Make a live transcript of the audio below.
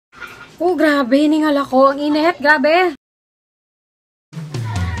Oh, grabe. Ningal ako. Ang init. Grabe.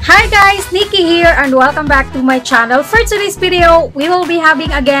 Hi guys! Nikki here and welcome back to my channel. For today's video, we will be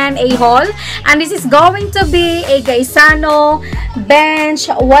having again a haul. And this is going to be a Gaisano, Bench,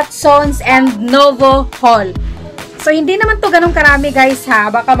 Watsons, and Novo haul. So, hindi naman to ganun karami guys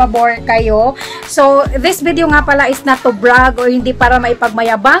ha. Baka mabore kayo. So, this video nga pala is not to brag or hindi para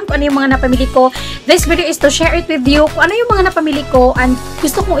maipagmayabang kung ano yung mga napamili ko. This video is to share it with you kung ano yung mga napamili ko and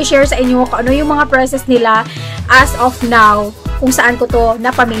gusto kong i-share sa inyo kung ano yung mga prices nila as of now kung saan ko to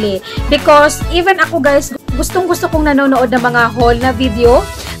napamili. Because even ako guys, gustong-gusto kong nanonood ng mga haul na video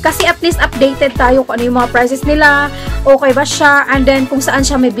kasi at least updated tayo kung ano yung mga prices nila, okay ba siya, and then kung saan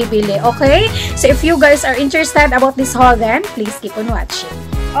siya may bibili, okay? So if you guys are interested about this haul then, please keep on watching.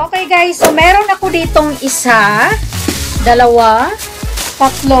 Okay guys, so meron ako ditong isa, dalawa,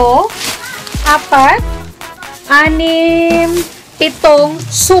 tatlo, apat, anim, pitong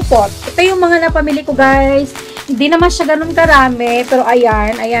supot. Ito yung mga napamili ko guys. Hindi naman siya ganun karami, pero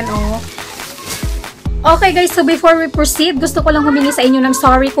ayan, ayan oh. Okay guys, so before we proceed, gusto ko lang humingi sa inyo ng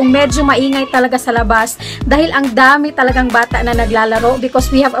sorry kung medyo maingay talaga sa labas dahil ang dami talagang bata na naglalaro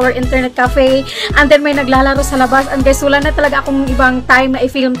because we have our internet cafe and then may naglalaro sa labas and guys, wala na talaga akong ibang time na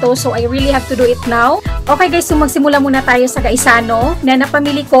i-film to so I really have to do it now. Okay guys, so magsimula muna tayo sa Gaisano na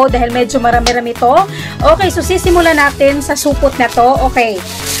napamili ko dahil medyo marami-rami to. Okay, so sisimulan natin sa supot na to. Okay.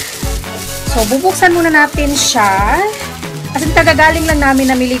 So, bubuksan muna natin siya. Kasi tagagaling lang namin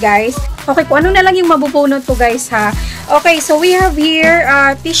namili guys. Okay, kung ano na lang yung mabubunot ko guys ha. Okay, so we have here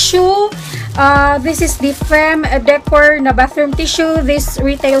tissue. This is the Femme Decor na bathroom tissue. This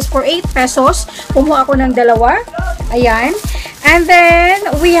retails for 8 pesos. Kumuha ako ng dalawa. Ayan. And then,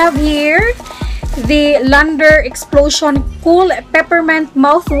 we have here the Lander Explosion Cool Peppermint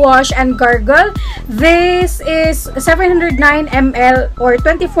Mouthwash and Gargle. This is 709 ml or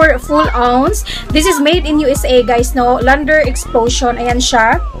 24 full ounce. This is made in USA guys, no? Lander Explosion. Ayan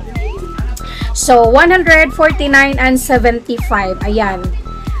siya. So, 149 and 75. Ayan.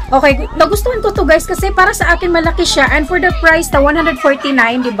 Okay, nagustuhan ko to guys kasi para sa akin malaki siya and for the price na 149,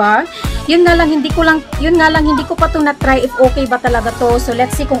 'di ba? Yun nga lang hindi ko pa to na try if okay ba talaga to. So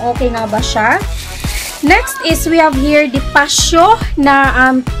let's see kung okay nga ba siya. Next is we have here the Pasio na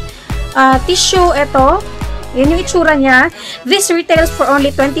tissue ito. Yan yung itsura niya. This retails for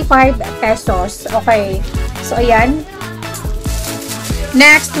only 25 pesos. Okay. So ayan.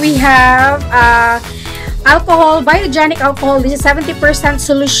 Next we have alcohol, biogenic alcohol. This is 70%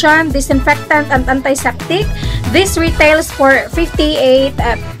 solution, disinfectant and antiseptic. This retails for 58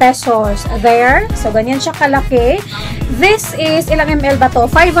 pesos. There. So, ganyan siya kalaki. This is, ilang ml ba to?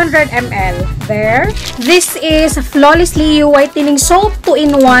 500 ml. There. This is Flawlessly Whitening Soap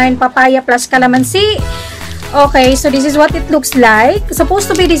 2-in-1, papaya plus calamansi. Okay, so this is what it looks like.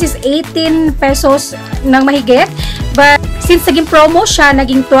 Supposed to be this is 18 pesos ng mahigit. But since naging promo siya,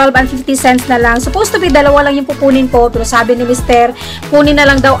 naging 12 and 50 cents na lang. Supposed to be dalawa lang yung pupunin ko. Pero sabi ni Mr. kunin na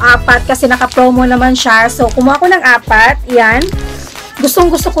lang daw 4 kasi naka-promo naman siya. So kumuha ko ng 4. Yan.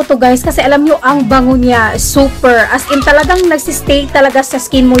 Gustong-gusto ko to guys kasi alam nyo ang bango niya. Super. As in talagang nagsistay talaga sa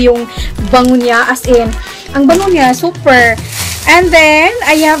skin mo yung bango niya. As in, ang bango niya. Super. And then,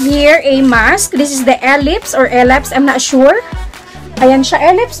 I have here a mask. This is the Ellipse or Ellipse. I'm not sure. Ayan siya.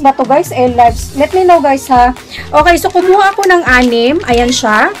 Ellipse ba to guys? Ellipse. Let me know guys ha. Okay, so kumuha ako ng 6. Ayan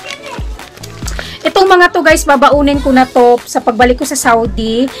siya. Itong mga to guys, babaunin ko na to sa pagbalik ko sa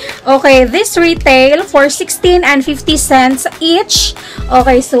Saudi. Okay, this retail for 16 and 50 cents each.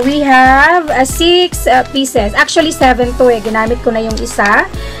 Okay, so we have 6 pieces. Actually, 7 to eh. Ginamit ko na yung isa.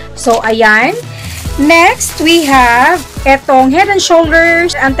 So, ayan. Next, we have etong Head and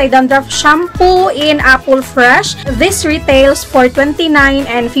Shoulders Anti-Dandruff Shampoo in Apple Fresh. This retails for 29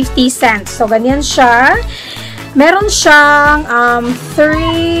 and 50 cents. So, ganyan siya. Meron siyang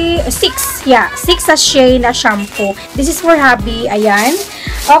 6 sachet na shampoo. This is for hubby. Ayan.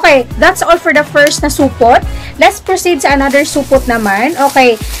 Okay, that's all for the first na supot. Let's proceed sa another supot naman.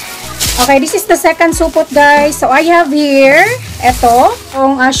 Okay. Okay, this is the second supot guys. So, I have here, ito,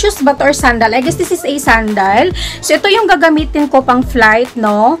 yung shoes ba to or sandal? I guess this is a sandal. So, ito yung gagamitin ko pang flight,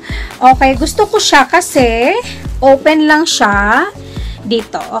 no? Okay, gusto ko siya kasi open lang siya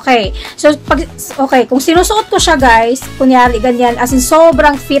dito. Okay. So, kung sinusuot ko siya guys, kunyari ganyan, as in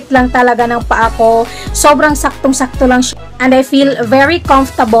sobrang fit lang talaga ng paa ko. Sobrang saktong-sakto lang siya. And I feel very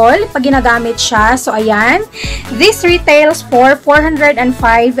comfortable pag ginagamit siya. So, ayan. This retails for 405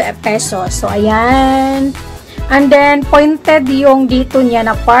 pesos. So, ayan. And then, pointed yung dito niya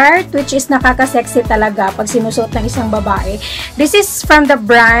na part, which is nakaka-sexy talaga pag sinusuot ng isang babae. This is from the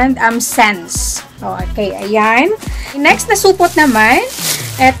brand Sense. Okay, ayan. Next na supot naman,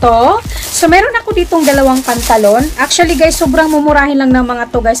 eto. So, meron ako ditong dalawang pantalon. Actually, guys, sobrang mumurahin lang ng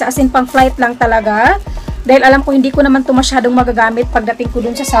mga to, guys. As in, pang flight lang talaga. Dahil alam ko, hindi ko naman to masyadong magagamit pagdating ko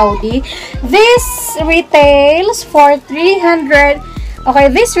dun sa Saudi. This retails for 300...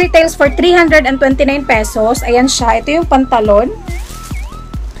 Okay, this retails for 329 pesos. Ayan siya. Ito yung pantalon.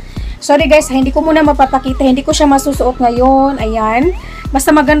 Sorry guys, hindi ko muna mapapakita. Hindi ko siya masusuot ngayon. Ayan.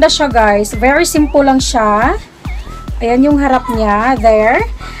 Basta maganda siya guys. Very simple lang siya. Ayan yung harap niya. There.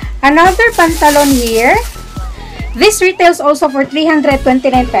 Another pantalon here. This retails also for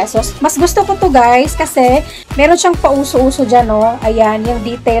 329 pesos. Mas gusto ko to guys kasi meron siyang pauso-uso dyan, no? Ayan, yung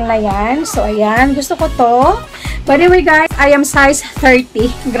detail na yan. So, ayan. Gusto ko to. By the way guys, I am size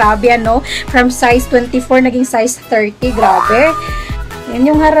 30. Grabe yan, no? From size 24 naging size 30. Grabe. Yan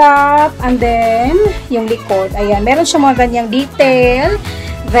yung harap. And then, yung likod. Ayan, meron siya mga ganyang detail.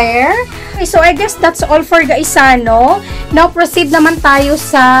 There. Okay, so I guess that's all for Gaisano. Now, proceed naman tayo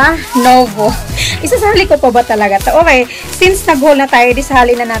sa Novo. Isasali ko pa ba talaga to? Okay, since nag-haul na tayo,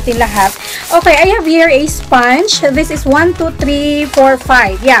 disali na natin lahat. Okay, I have here a sponge. This is 1, 2, 3, 4,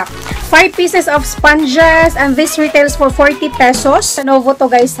 5. Yeah. 5 pieces of sponges and this retails for 40 pesos. Sa Novo to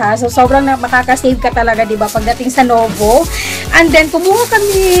guys ha. So sobrang makaka-save ka talaga, 'di ba, pagdating sa Novo. And then kumuha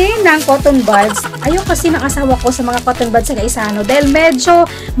kami ng cotton buds. Ayoko kasi ng asawa ko sa mga cotton buds sa Gaisano dahil medyo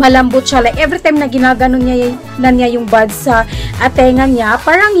malambot siya. Like every time na ginaganon niya yung buds sa atenga niya,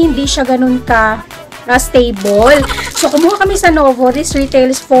 parang hindi siya ganun ka stable. So, kumuha kami sa Novo. This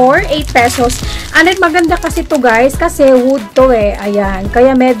retails for 8 pesos. And then, maganda kasi to guys, kasi wood to eh. Ayan.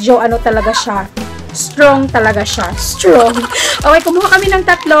 Kaya medyo, ano talaga siya. Strong talaga siya. Strong. Okay, kumuha kami ng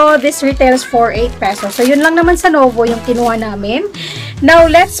tatlo. This retails for 8 pesos. So, yun lang naman sa Novo yung kinuha namin. Now,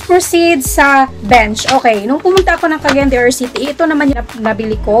 let's proceed sa bench. Okay, nung pumunta ako ng Cagayan de Oro City, ito naman yung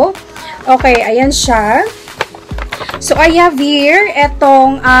nabili ko. Okay, ayan siya. So, I have here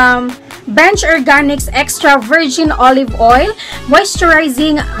itong, Bench Organics Extra Virgin Olive Oil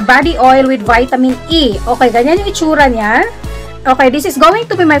Moisturizing Body Oil with Vitamin E. Okay, ganyan yung itsura niya. Okay, this is going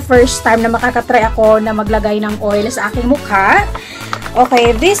to be my first time na makakatry ako na maglagay ng oil sa aking mukha.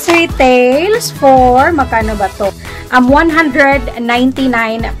 Okay, this retails for, magkano ba to? 199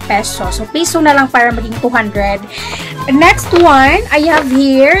 pesos. So, piso na lang para maging 200. Next one, I have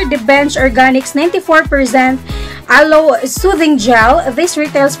here the Bench Organics 94% Aloe Soothing Gel. This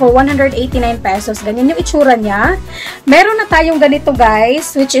retails for 189 pesos. Ganyan yung itsura niya. Meron na tayong ganito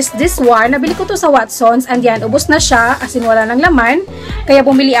guys, which is this one. Nabili ko to sa Watsons and yan, ubos na siya as in wala ng laman. Kaya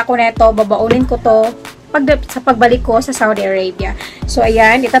bumili ako neto, babaunin ko to sa pagbalik ko sa Saudi Arabia. So,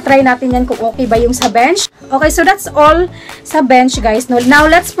 ayan. Itatry natin yan kung okay ba yung sa bench. Okay, so that's all sa bench, guys. Now,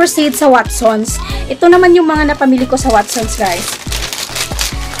 let's proceed sa Watsons. Ito naman yung mga napamili ko sa Watsons, guys.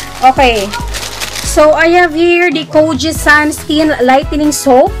 Okay. So, I have here the Koji Sun Skin Lightening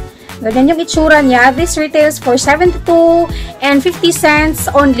Soap. Ganyan yung itsura niya. This retails for 72 and 50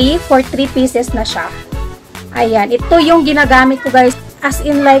 cents only for 3 pieces na siya. Ayan. Ito yung ginagamit ko, guys. As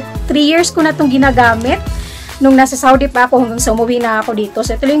in like 3 years ko na itong ginagamit. Nung nasa Saudi pa ako hanggang sa umuwi na ako dito.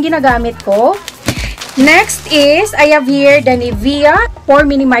 So, ito yung ginagamit ko. Next is, I have here the Nivea Pore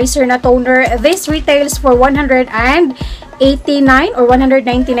Minimizer na toner. This retails for 189 or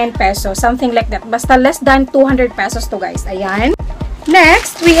 199 pesos. Something like that. Basta less than 200 pesos to guys. Ayan.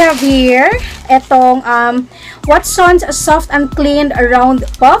 Next, we have here itong Watsons Soft and Clean Round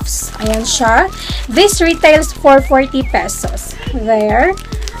Puffs. Ayan siya. This retails for 40 pesos. There.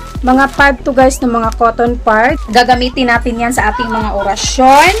 Mga pad to guys ng mga cotton part. Gagamitin natin yan sa ating mga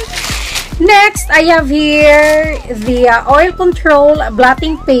orasyon. Next, I have here the Oil Control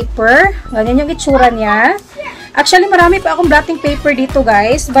Blotting Paper. Ganyan yung itsura niya. Actually, marami pa akong blotting paper dito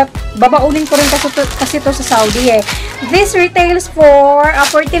guys. But babaunin ko rin kasi to sa Saudi eh. This retails for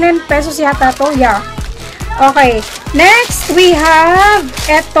 49 pesos yata to. Yeah. Okay. Next, we have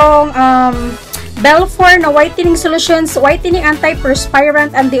etong Belfour na Whitening Solutions, Whitening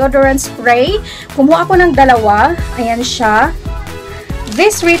Anti-Perspirant and Deodorant Spray. Kumuha ako ng dalawa. Ayan siya.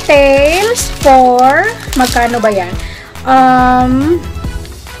 This retails for, magkano ba yan?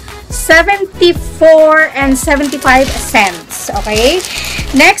 74 and 75 cents. Okay?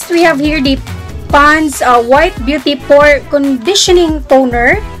 Next, we have here the Pond's White Beauty Pore Conditioning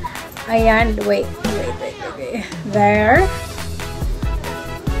Toner. Ayan. Wait. There.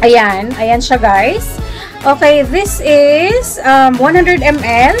 Ayan. Ayan siya, guys. Okay, this is 100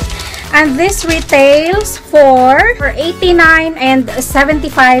 ml. And this retails for 89 and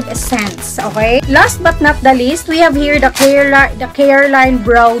 75 cents. Okay? Last but not the least, we have here the Careline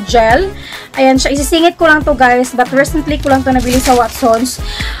Brow Gel. Ayan siya. Isisingit ko lang to guys. But recently ko lang to nabili sa Watsons.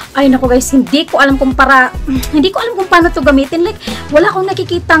 Ay nako guys, hindi ko alam kung paano to gamitin. Like, wala akong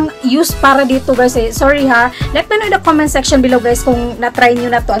nakikitang use para dito guys. Sorry ha. Let me know in the comment section below guys kung na-try nyo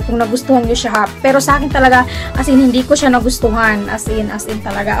na to at kung nagustuhan nyo siya ha. Pero sa akin talaga, as in, hindi ko siya nagustuhan. As in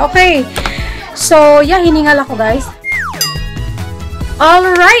talaga. Okay. So, yeah, hiningal ako guys.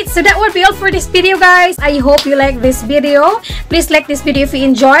 Alright, so that would be all for this video guys. I hope you like this video. Please like this video if you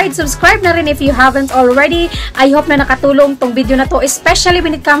enjoyed. Subscribe na rin if you haven't already. I hope na nakatulong tong video na to, especially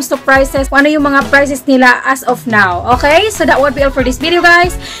when it comes to prices. Kung ano yung mga prices nila as of now. Okay, so that would be all for this video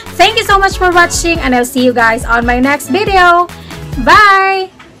guys. Thank you so much for watching and I'll see you guys on my next video.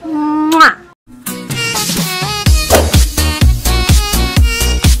 Bye! Mwah!